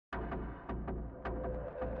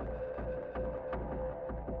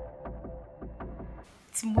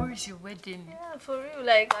Tomorrow is your wedding. Yeah, for real.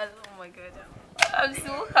 Like, oh my god. I'm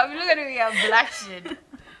so happy. Look at the way I'm blushing.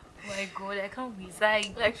 Oh my god, I can't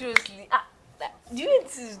wait. Like seriously. Like, do you want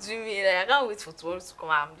to do me? Like, I can't wait for tomorrow to come.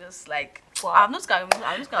 I'm just like, wow. I'm not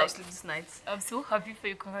gonna sleep this night. I'm so happy for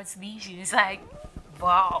you. Congratulations. Like,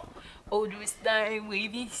 wow. All this time we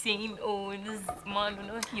even saying, oh, this man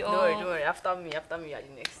will not hear. Don't worry. After me, are the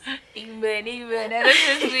next. Amen. I don't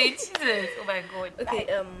just wait. Jesus. Oh my god.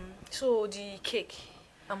 Okay. So the cake.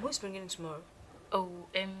 Who's bringing it tomorrow? Oh,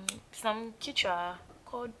 some teacher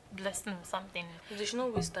called Blessing or something. They should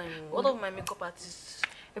not waste time. What of my makeup artists?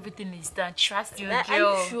 Everything is done. Trust your Like,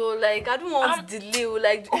 girl. I'm sure. Like, I don't want to delay.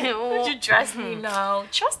 Like, would you trust me now?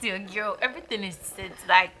 Trust your girl. Everything is set.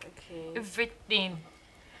 Like, okay. Everything.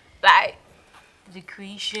 Like, the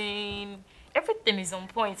creation. Everything is on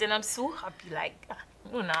point. And I'm so happy. Like,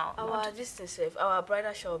 no, now. Our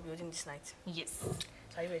bridal shower will be holding this night. Yes.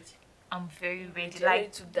 Are you ready? I'm very ready. Like, ready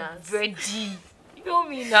to dance. Ready. You know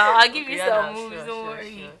me now. I'll give you some moves. Sure, don't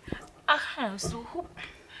worry. Sure. So hope.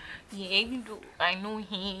 Yeah, even though I know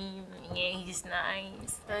him, yeah, he's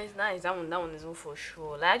nice. He's nice. That one is not for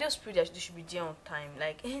sure. Like, I just pray that they should be there on time.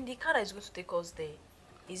 Like, the car that is going to take us there,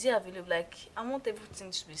 is it available? Like, I want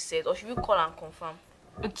everything to be set, or should we call and confirm?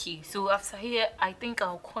 Okay, so after here, I think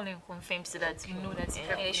I'll call and confirm so that you know that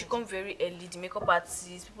they should come very early. The makeup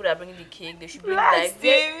artists, people that are bringing the cake, they should bring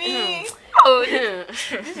oh,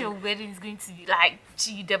 this your wedding is going to be like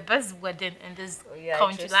the best wedding in this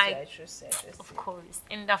country. I trust you. Of course,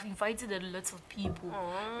 and I've invited a lot of people,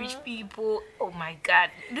 rich people. Oh my God,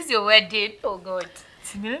 this is your wedding. Oh God.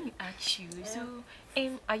 So let me ask you. Yeah. So,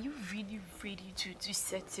 are you really ready to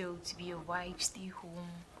settle, to be a wife, stay home?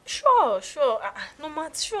 Sure. No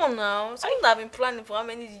matter, sure now. Something that I've been planning for how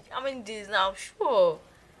many days now? Sure.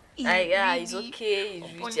 It's okay.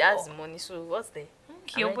 He's rich. He has the money. So what's there?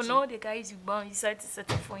 Okay, but all the guys you born, you decided to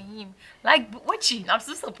settle for him. Like, watching, I'm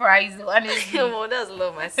so surprised. Honestly, well, that's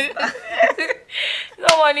love, my sister.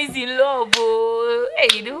 Someone is in love, oh.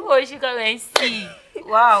 Hey, the whole she come and see.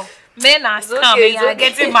 Wow, men are scam. Okay, you're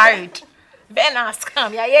getting married. Men are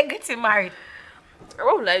scam. You're getting married.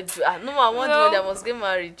 What will I do? No, I want to that I must get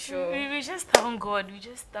married. Sure. We just thank God. We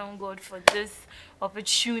just thank God for this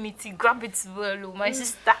opportunity. Grab it well, my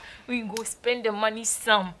sister. We go spend the money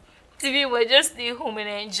some. TV, we'll just stay home and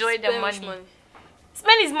enjoy the money.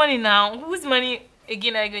 Spend his money now. Whose money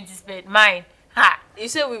again are you going to spend? Mine. Ha! You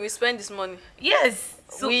said we will spend this money? Yes.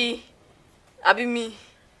 So I be me.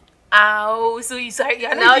 Oh, so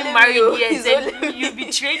you're not even married yet. You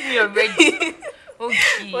betrayed me already.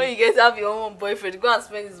 Okay. When you get to have your own boyfriend, go and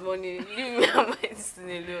spend his money. Leave me and my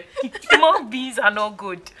destiny alone. Human beings are not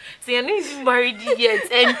good. So you're not even married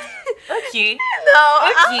yet. And okay.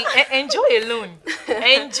 No. Okay. Enjoy alone.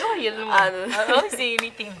 Enjoy alone. I don't say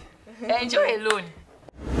anything. Enjoy alone.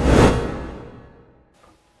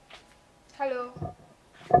 Hello.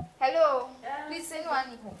 Hello. Please send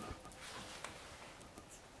one.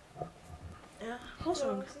 Yeah. What's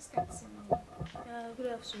wrong? Yeah,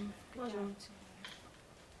 good afternoon. What's wrong with him?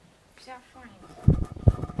 Yeah, fine.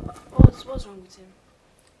 What's wrong with him?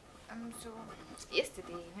 So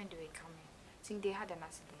yesterday when they were coming, I think they had an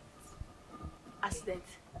accident. Accident?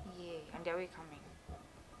 Yeah, and they were coming.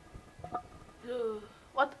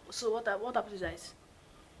 What happened to his eyes?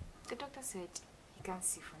 The doctor said he can't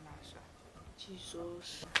see for now, so.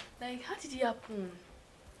 Jesus. Like, how did it happen?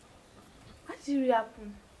 How did it really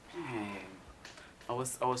happen? I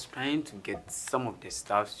was trying to get some of the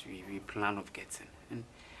stuff we plan of getting,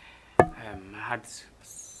 and I had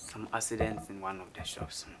some accidents in one of the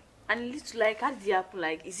shops. And it's like, how did it happen?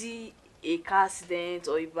 Like, is it a car accident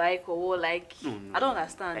or a bike or what? Like, no. I don't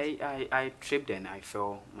understand. I tripped and I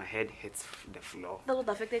fell. My head hit the floor. That's what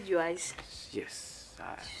affected your eyes? Yes.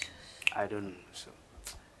 I don't know. So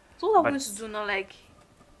what am I going to do now? Like,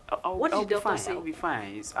 what did the doctor say? I'll be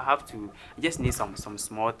fine. I just need some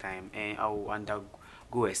small time, and I'll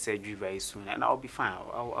undergo a surgery very soon, and I'll be fine.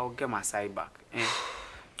 I'll get my sight back. And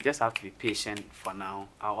just have to be patient for now.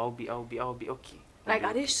 I'll be okay. Like,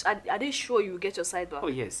 are they sure you will get your sight back? Oh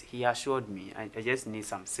yes, he assured me. I just need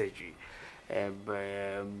some surgery,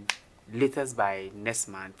 but latest by next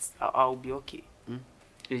month I'll be okay.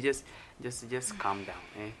 You just calm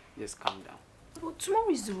down. Just calm down. But tomorrow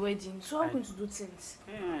is the wedding, so I'm going to do things.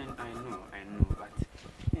 Yeah, I know, but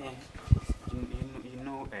you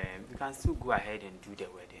know, we can still go ahead and do the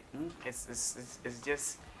wedding. It's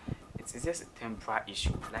just a temporary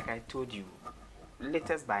issue. Like I told you,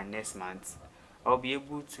 latest by next month, I'll be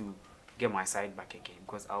able to get my sight back again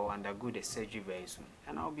because I'll undergo the surgery very soon,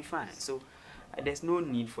 and I'll be fine. So There's no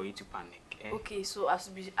need for you to panic. Eh? Okay, so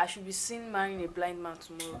I should be seen marrying a blind man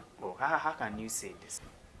tomorrow. Oh, how can you say this?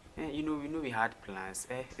 You know we had plans.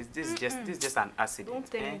 Is this just an accident?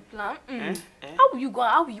 Don't tell me plan. How will you go?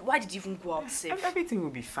 Why did you even go out safe? Everything will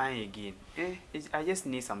be fine again. I just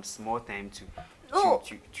need some small time to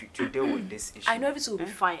deal with this issue. I know everything will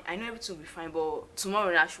be fine. But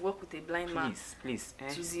tomorrow I should work with a blind man. Please,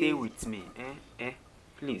 stay with me.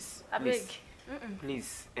 Please. I beg.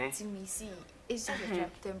 Please. Timmy, see, it's just a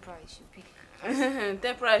temporary issue.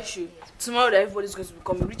 Temporary issue. Tomorrow everybody's going to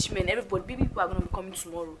become rich men. People are going to be coming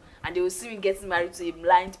tomorrow, and they will see me getting married to a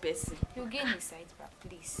blind person. You'll gain his sight back,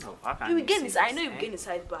 please. Oh, you will gain his. I know you will gain his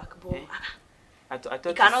sight back, but I thought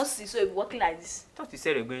you cannot see, so you'll be walking like this. I thought you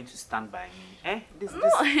said you're going to stand by me.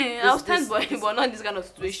 I'll stand by him, but not in this kind of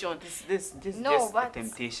situation. This no, just but a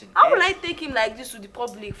temptation. How will I take him like this to the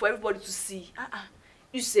public for everybody to see?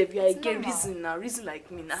 You say you are again reason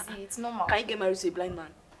like me now. See, it's normal. Can you get married to a blind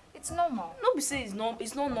man? It's normal. No, be say it's not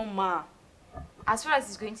normal. As far as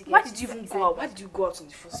he's going to get. Why did you even go out? Why did you go out in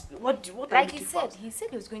the first place? What like he said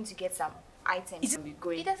he was going to get some items.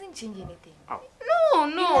 It doesn't change anything. Oh.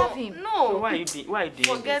 No. So why you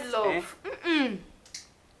doing Forget this? love.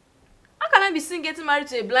 How can I be seen getting married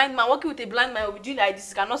to a blind man? Working with a blind man will be doing like this.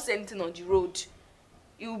 He cannot see anything on the road.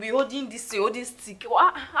 He will be holding this thing, holding stick.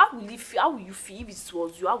 How will you feel? How will you feel if it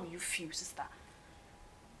was you? How will you feel, sister?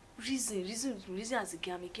 Reason as a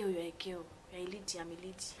girl. I'm a girl, you're a girl. You're a lady, I'm a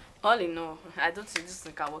lady. All in all, I don't think this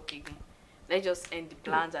thing can work again. Let's just end the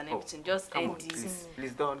plans and everything. Just end this.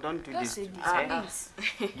 Please don't do this. Please.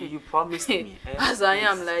 You promised me. As I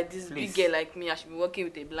am like this big girl like me, I should be working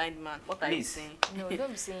with a blind man. What are you saying? No,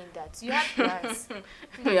 don't be saying that. You have plans.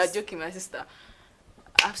 No, you're joking, my sister.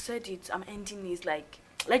 I've said it. I'm ending it. Like,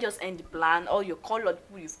 let's just end the plan. All your call out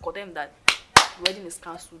people, you've got them that the wedding is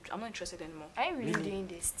cancelled. I'm not interested anymore. Are you really doing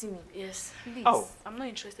this to me? Yes. Please. Oh, I'm not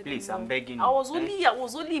interested please, anymore. I'm begging you. I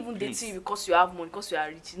was only even dating you because you have money, because you are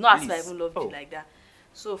rich. Not as if I even love you like that.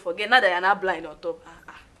 So forget, now that you're not blind on top.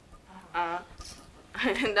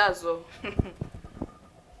 That's all.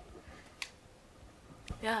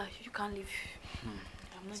 Yeah, you can't leave.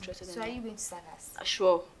 I'm not interested anymore. So are you going to serve us?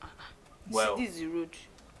 Sure. Well, See, this is the road.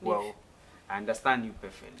 Well, I understand you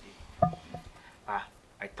perfectly.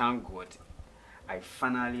 I thank God. I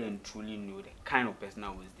finally and truly know the kind of person I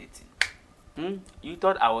was dating. You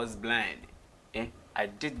thought I was blind. I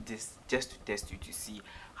did this just to test you, to see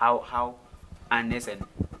how honest, and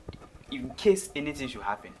in case anything should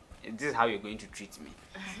happen, this is how you're going to treat me.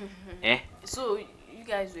 So you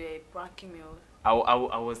guys were pranking me. I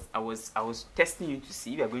was testing you to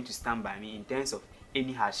see if you're going to stand by me in terms of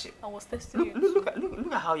any hardship. I was testing you. Look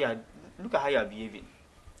at how you're behaving.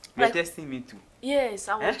 You're testing me too. Yes,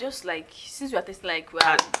 I was just like, since we are testing, like we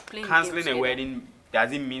are playing canceling games a wedding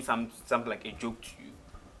doesn't mean something like a joke to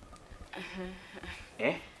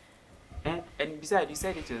you. And besides, you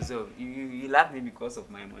said it yourself. You love me because of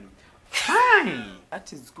my money. Fine,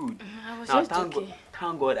 that is good. I was now just joking.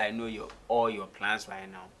 Thank God I know all your plans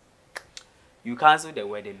right now. You cancel the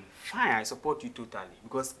wedding. Fine, I support you totally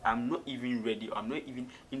because I'm not even ready. I'm not even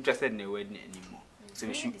interested in the wedding anymore. So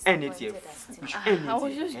we should end it here. I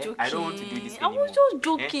was just joking. I don't want to do this anymore. I was just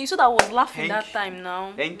joking. So that I was laughing that time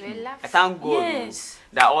now. Thank you. I thank God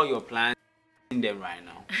that all your plans are in them right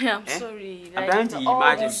now. I'm sorry. I'm trying to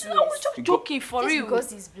imagine. I was just joking for real.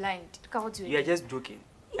 Because he's blind. Look at what you are just joking.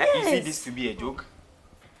 Yes. You see this to be a joke?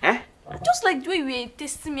 Just like the way you were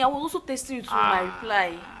testing me, I was also testing you to my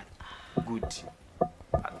reply. Good.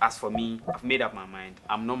 As for me, I've made up my mind.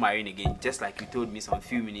 I'm not marrying again, just like you told me some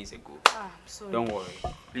few minutes ago. I'm sorry. Don't worry.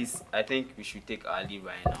 Please, I think we should take our leave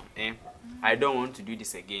right now. I don't want to do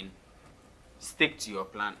this again. Stick to your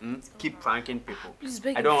plan. Keep pranking people. Please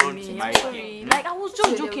I don't want to marry again. Like, I was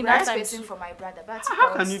just joking that time. For my brother, but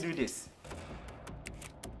how can you do this?